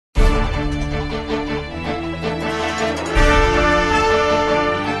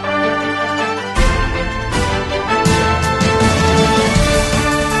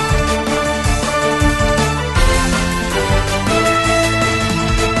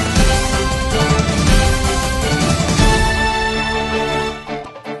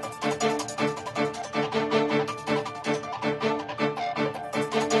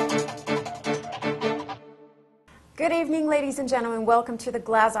ladies and gentlemen. Welcome to the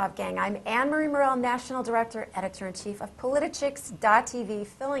Glazov Gang. I'm Anne-Marie Murrell, National Director, Editor-in-Chief of Politichicks.tv,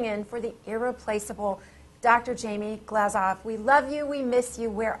 filling in for the irreplaceable Dr. Jamie Glazov. We love you. We miss you.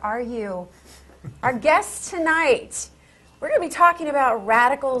 Where are you? Our guest tonight, we're going to be talking about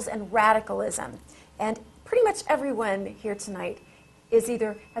radicals and radicalism. And pretty much everyone here tonight has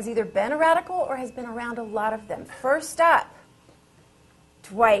either been a radical or has been around a lot of them. First up,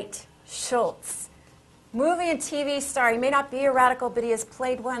 Dwight Schultz. Movie and TV star. He may not be a radical, but he has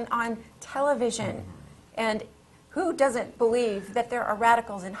played one on television. And who doesn't believe that there are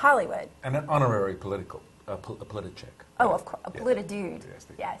radicals in Hollywood? And an honorary political, politic. Oh, of course, a politi-dude.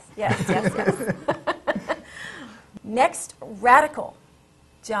 Yes. Next, radical,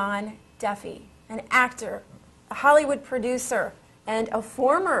 John Duffy, an actor, a Hollywood producer, and a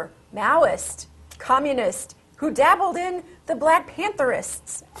former Maoist, communist, who dabbled in the Black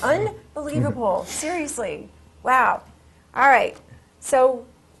Pantherists. Unbelievable. Seriously. Wow. All right. So,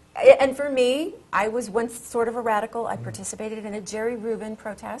 and for me, I was once sort of a radical. I participated in a Jerry Rubin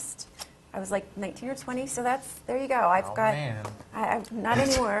protest. I was like 19 or 20, so there you go. I'm not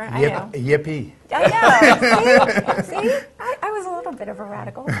anymore. I know. Yippee. I know. See? I was a little bit of a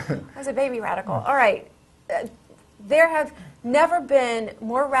radical. I was a baby radical. All right. There have never been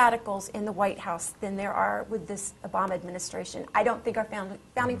more radicals in the White House than there are with this Obama administration. I don't think our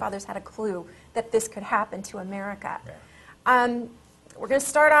founding fathers had a clue that this could happen to America. Yeah. We're going to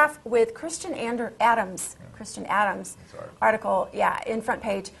start off with Christian Adams' article, in front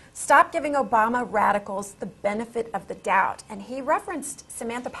page. Stop giving Obama radicals the benefit of the doubt. And he referenced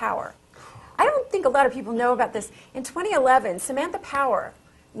Samantha Power. I don't think a lot of people know about this. In 2011, Samantha Power,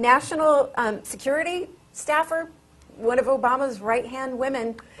 national security staffer, one of Obama's right-hand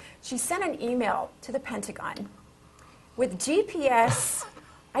women, she sent an email to the Pentagon with GPS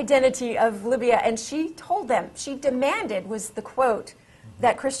identity of Libya, and she told them, she demanded, was the quote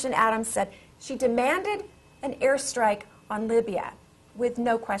that Christian Adams said, she demanded an airstrike on Libya with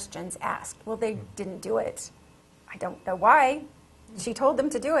no questions asked. Well, they didn't do it. I don't know why. She told them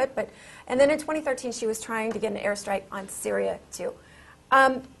to do it, and then in 2013, she was trying to get an airstrike on Syria, too.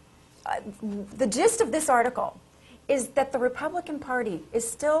 The gist of this article is that the Republican Party is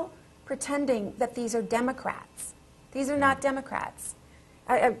still pretending that these are Democrats. These are not Democrats.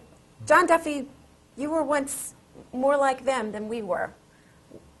 John Duffy, you were once more like them than we were.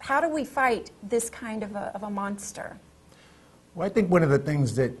 How do we fight this kind of a monster? Well, I think one of the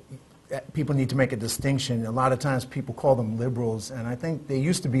things that people need to make a distinction, a lot of times people call them liberals, and I think there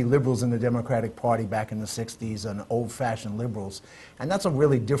used to be liberals in the Democratic Party back in the 60s, and old-fashioned liberals, and that's a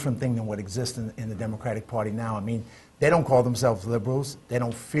really different thing than what exists in the Democratic Party now. I mean, they don't call themselves liberals. They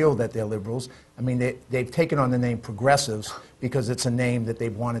don't feel that they're liberals. I mean, they've taken on the name progressives because it's a name that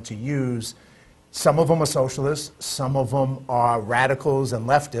they've wanted to use. Some of them are socialists, some of them are radicals and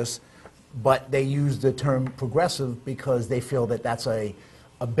leftists, but they use the term progressive because they feel that that's a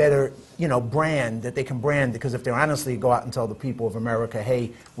better, brand that they can brand, because if they honestly go out and tell the people of America,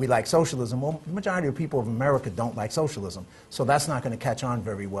 hey, we like socialism, well, the majority of people of America don't like socialism. So that's not going to catch on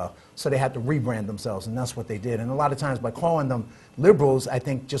very well. So they had to rebrand themselves, and that's what they did. And a lot of times by calling them liberals, I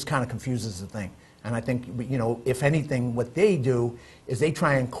think just kind of confuses the thing. And I think, if anything, what they do is they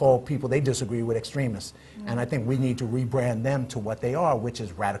try and call people they disagree with extremists. Mm-hmm. And I think we need to rebrand them to what they are, which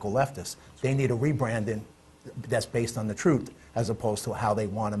is radical leftists. They need a rebranding that's based on the truth, as opposed to how they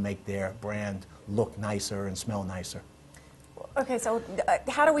want to make their brand look nicer and smell nicer. Okay, so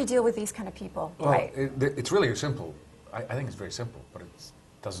how do we deal with these kind of people? Well, right. It's really simple. I think it's very simple, but it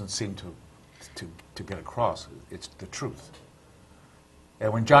doesn't seem to get across. It's the truth.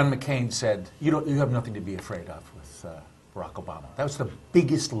 And when John McCain said, you have nothing to be afraid of with Barack Obama, that was the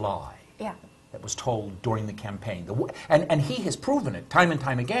biggest lie. Yeah. That was told during the campaign. And he has proven it time and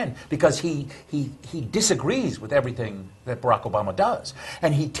time again, because he disagrees with everything that Barack Obama does.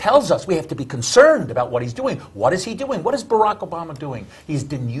 And he tells us we have to be concerned about what he's doing. What is he doing? What is Barack Obama doing? He's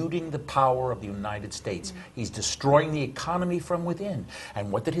denuding the power of the United States. He's destroying the economy from within.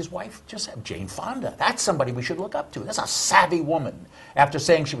 And what did his wife just say? Jane Fonda. That's somebody we should look up to. That's a savvy woman. After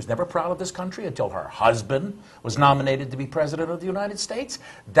saying she was never proud of this country until her husband was nominated to be president of the United States,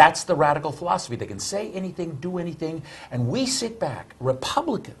 that's the radical philosophy. They can say anything, do anything, and we sit back.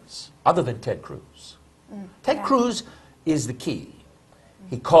 Republicans, other than Ted Cruz. Ted Cruz is the key.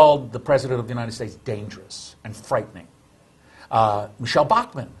 He called the President of the United States dangerous and frightening. Michelle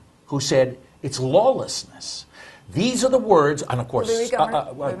Bachmann, who said it's lawlessness. These are the words, and of course... Louis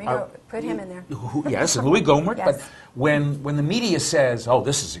Gohmert. Put him in there. Yes, and Louis Gohmert. Yes. But when the media says, oh,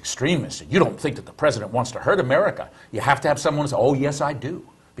 this is extremist, and you don't think that the president wants to hurt America, you have to have someone say, oh, yes, I do,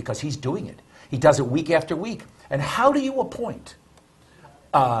 because he's doing it. He does it week after week. And how do you appoint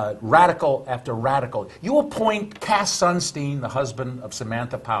radical after radical? You appoint Cass Sunstein, the husband of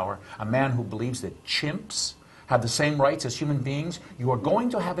Samantha Power, a man who believes that chimps have the same rights as human beings. You are going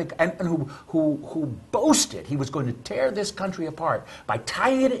to have and who boasted he was going to tear this country apart by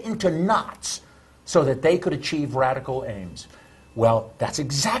tying it into knots so that they could achieve radical aims. Well, that's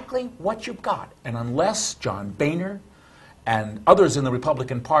exactly what you've got. And unless John Boehner and others in the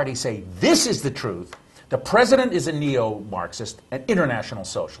Republican Party say this is the truth, the president is a neo-Marxist, an international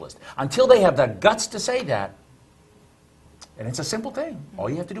socialist. Until they have the guts to say that, and it's a simple thing. All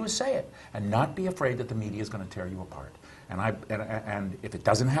you have to do is say it, and not be afraid that the media is going to tear you apart. And if it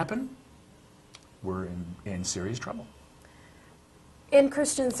doesn't happen, we're in serious trouble. In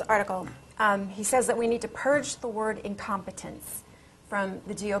Christian's article, he says that we need to purge the word incompetence from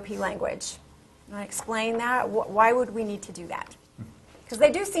the GOP language. You want to explain that? Why would we need to do that? Because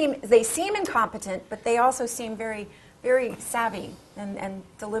they seem incompetent, but they also seem very, very savvy and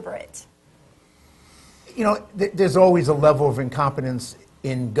deliberate. You know, there's always a level of incompetence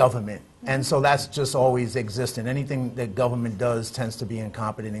in government, and so that's just always existent. Anything that government does tends to be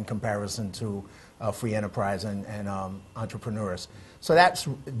incompetent in comparison to free enterprise and entrepreneurs. So that's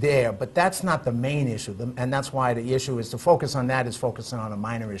there, but that's not the main issue, and that's why the issue is to focus on that is focusing on a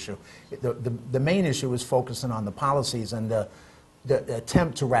minor issue. The main issue is focusing on the policies and the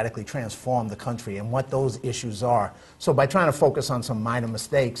attempt to radically transform the country and what those issues are. So by trying to focus on some minor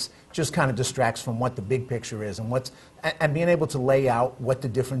mistakes, just kind of distracts from what the big picture is and being able to lay out what the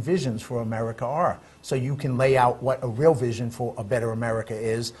different visions for America are. So you can lay out what a real vision for a better America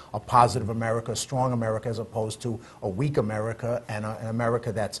is, a positive America, a strong America, as opposed to a weak America and an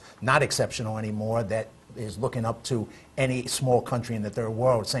America that's not exceptional anymore, that is looking up to any small country in the third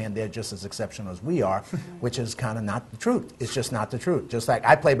world saying they're just as exceptional as we are, which is kind of not the truth. It's just not the truth. Just like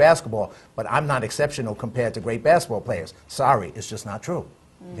I play basketball, but I'm not exceptional compared to great basketball players. Sorry, it's just not true,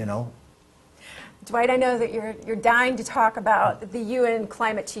 you know? Dwight, I know that you're dying to talk about the UN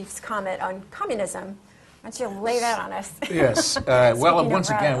climate chief's comment on communism. Why don't you lay that on us? Yes. Well, once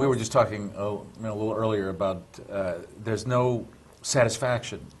again, we were just talking a little earlier about there's no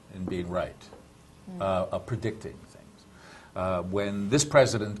satisfaction in being right. Of predicting things. When this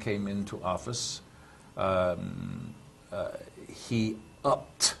president came into office, he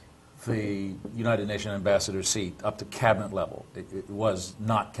upped the United Nations ambassador seat up to cabinet level. It was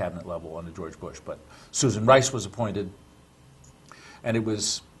not cabinet level under George Bush, but Susan Rice was appointed, and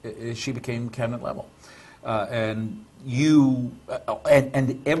she became cabinet level. And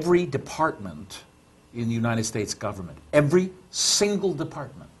every department in the United States government, every single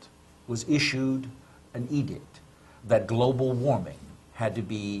department, was issued an edict that global warming had to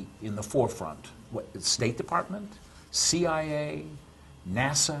be in the forefront. State Department, CIA,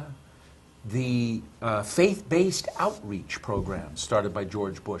 NASA, the faith-based outreach program started by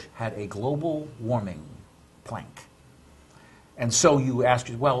George Bush had a global warming plank. And so you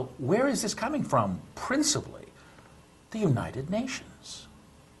ask, well, where is this coming from? Principally, the United Nations.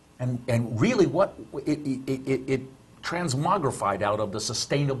 And really what it transmogrified out of the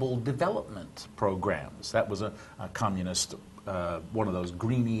Sustainable Development Programs. That was a communist, one of those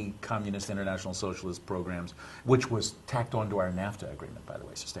greeny communist international socialist programs, which was tacked onto our NAFTA agreement, by the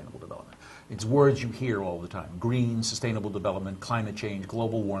way, Sustainable Development. It's words you hear all the time. Green, sustainable development, climate change,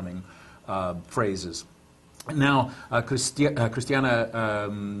 global warming phrases. Now, Christiana,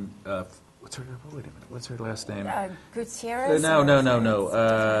 what's her last name? Gutierrez? No.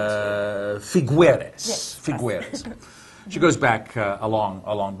 Figueres. Yes. Figueres. She goes back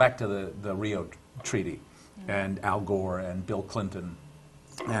back to the Rio Treaty and Al Gore and Bill Clinton.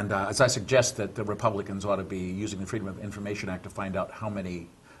 And as I suggest that the Republicans ought to be using the Freedom of Information Act to find out how many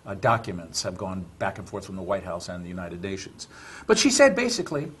documents have gone back and forth from the White House and the United Nations. But she said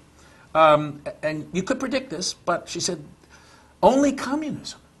basically, and you could predict this, but she said, only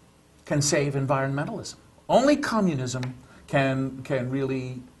communism can save environmentalism. Only communism can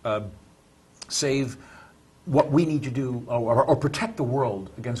really save what we need to do or protect the world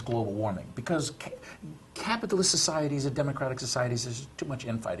against global warming. Because capitalist societies and democratic societies, there's too much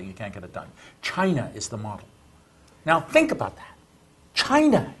infighting. You can't get it done. China is the model. Now think about that.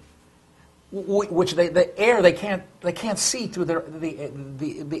 China, which the air they can't see through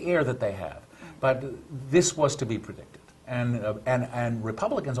the air that they have. But this was to be predicted. And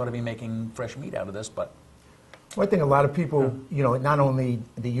Republicans ought to be making fresh meat out of this, but... Well, I think a lot of people, you know, not only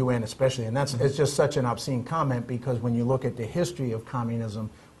the UN especially, and it's just such an obscene comment because when you look at the history of communism,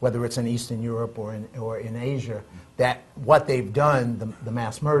 whether it's in Eastern Europe or in Asia, that what they've done, the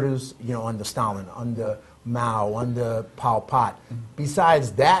mass murders, you know, under Stalin, under Mao, under Pol Pot,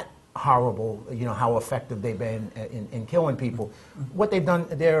 besides that horrible, how effective they've been in killing people. What they've done,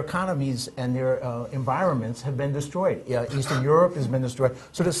 their economies and their environments have been destroyed. Eastern Europe has been destroyed.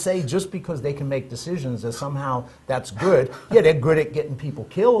 So to say just because they can make decisions that somehow that's good, yeah, they're good at getting people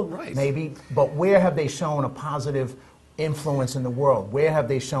killed, right, maybe, but where have they shown a positive influence in the world? Where have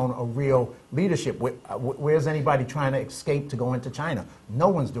they shown a real leadership? Where's anybody trying to escape to go into China? No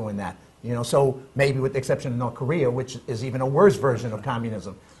one's doing that. So maybe with the exception of North Korea, which is even a worse version of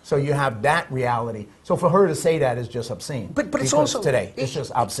communism. So you have that reality. So for her to say that is just obscene. But it's also today it's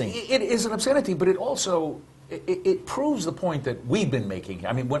just obscene. It is an obscenity, but it also it proves the point that we've been making.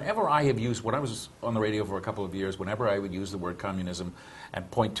 I mean, whenever I have used, when I was on the radio for a couple of years, whenever I would use the word communism and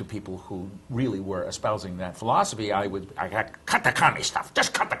point to people who really were espousing that philosophy, I cut the commie stuff.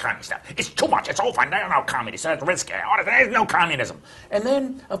 Just cut the commie stuff. It's too much. It's over. There are no communists. It's risky. There's no communism. And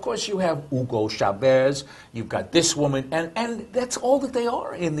then, of course, you have Hugo Chavez. You've got this woman, and that's all that they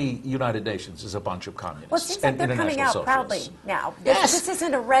are in the United Nations is a bunch of communists. Well, it seems like they're coming out proudly now. Yes. This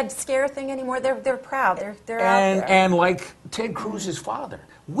isn't a Red Scare thing anymore. They're proud. They're out there. And like Ted Cruz's father,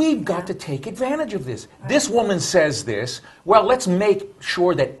 we've got to take advantage of this. Right. This woman says this. Well, let's make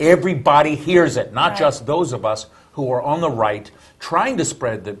sure that everybody hears it, not just those of us who are on the right trying to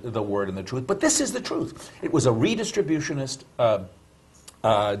spread the word and the truth. But this is the truth. It was a redistributionist of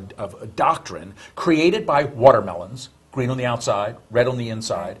doctrine created by watermelons, green on the outside, red on the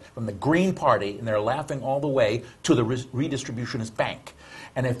inside, from the Green Party, and they're laughing all the way to the redistributionist bank.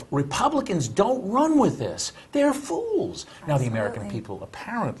 And if Republicans don't run with this, they're fools. Now, the American people,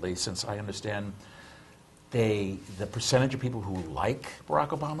 apparently, since I understand, the percentage of people who like Barack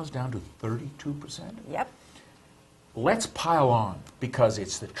Obama is down to 32%. Yep. Let's pile on, because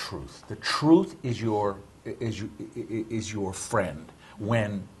it's the truth. The truth is your friend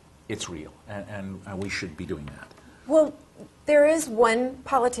when it's real, and we should be doing that. Well, there is one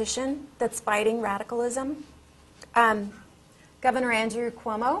politician that's fighting radicalism. Governor Andrew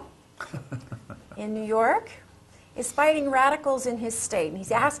Cuomo in New York is fighting radicals in his state, and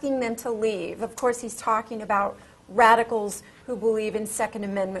he's asking them to leave. Of course, he's talking about radicals who believe in Second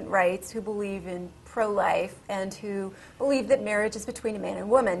Amendment rights, who believe in pro-life, and who believe that marriage is between a man and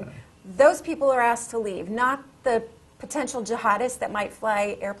woman. Those people are asked to leave, not the potential jihadists that might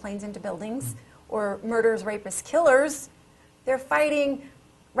fly airplanes into buildings or murderers, rapists, killers. They're fighting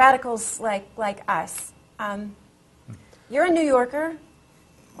radicals like us. You're a New Yorker.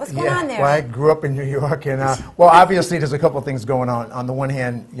 What's going on there? Well, I grew up in New York, and well, obviously there's a couple of things going on. On the one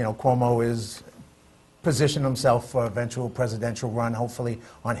hand, Cuomo is positioned himself for eventual presidential run, hopefully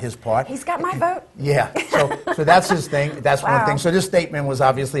on his part. He's got my vote. Yeah, so that's his thing. That's one thing. So this statement was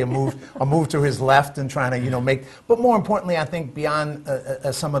obviously a move to his left and trying to make. But more importantly, I think beyond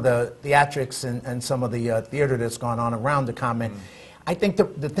some of the theatrics and some of the theater that's gone on around the comment. I think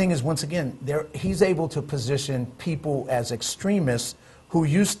the thing is, once again, he's able to position people as extremists who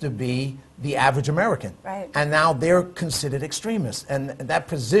used to be the average American. Right. And now they're considered extremists. And that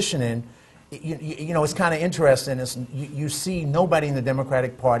positioning, it's kind of interesting. You see nobody in the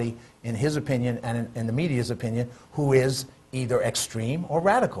Democratic Party, in his opinion and in the media's opinion, who is either extreme or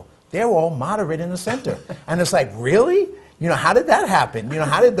radical. They're all moderate in the center. And it's like, really? How did that happen?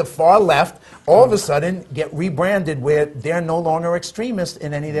 How did the far left all of a sudden get rebranded where they're no longer extremists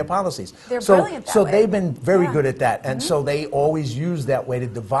in any of their policies? They're brilliant that way. They've been very good at that. And so they always use that way to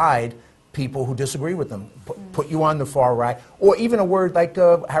divide people who disagree with them, put you on the far right. Or even a word like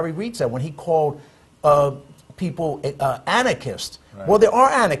Harry Reid said when he called people anarchists. Right. Well, there are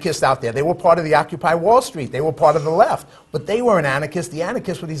anarchists out there. They were part of the Occupy Wall Street. They were part of the left. But they weren't anarchists. The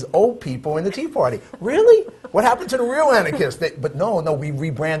anarchists were these old people in the Tea Party. Really? What happened to the real anarchists? But no, we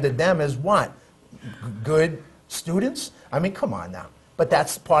rebranded them as what? Good students? I mean, come on now. But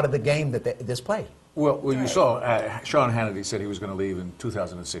that's part of the game that this played. Well, you saw Sean Hannity said he was going to leave in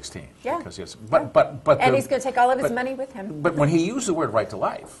 2016. Yeah. Because he's he's going to take all of his money with him. But when he used the word right to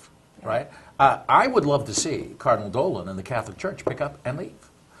life, right? I would love to see Cardinal Dolan and the Catholic Church pick up and leave.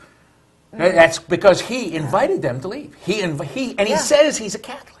 That's because he invited them to leave. He says he's a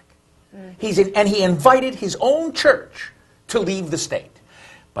Catholic. And he invited his own church to leave the state.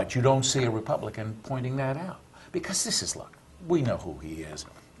 But you don't see a Republican pointing that out. Because this is, look, we know who he is.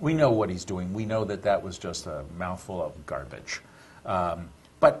 We know what he's doing. We know that was just a mouthful of garbage.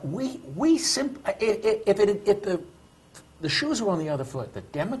 But we simply, if the shoes were on the other foot, the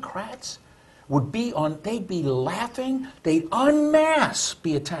Democrats they'd be laughing, they'd en masse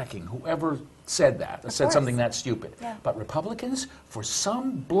be attacking whoever said that, said something that stupid. Yeah. But Republicans, for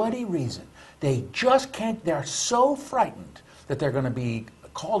some bloody reason, they just can't, they're so frightened that they're going to be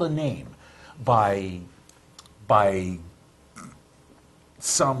called a name by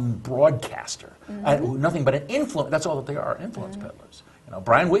some broadcaster, nothing but an influence. That's all that they are, influence peddlers. You know,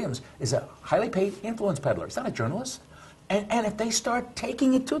 Brian Williams is a highly paid influence peddler. He's not a journalist. And if they start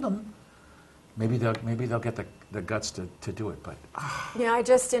taking it to them, maybe they'll get the guts to do it. But you know, I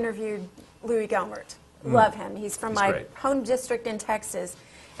just interviewed Louis Gohmert. Love him. He's from my great. home district in Texas.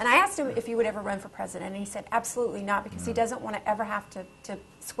 And I asked him if he would ever run for president, and he said absolutely not, because he doesn't want to ever have to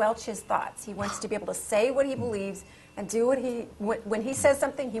squelch his thoughts. He wants to be able to say what he believes and do when he says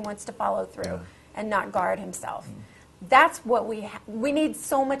something, he wants to follow through and not guard himself. That's what we need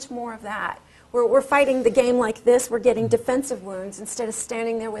so much more of that. We're fighting the game like this. We're getting defensive wounds instead of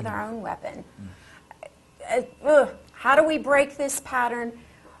standing there with our own weapon. How do we break this pattern?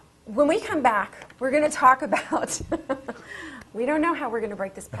 When we come back, we're going to talk about, we don't know how we're going to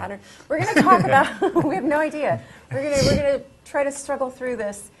break this pattern. We're going to talk about, we have no idea. We're going to try to struggle through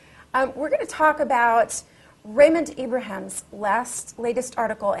this. We're going to talk about Raymond Ibrahim's latest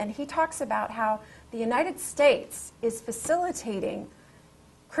article, and he talks about how the United States is facilitating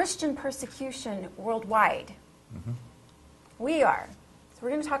Christian persecution worldwide. We are. So we're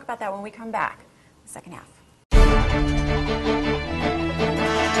going to talk about that when we come back, the second half.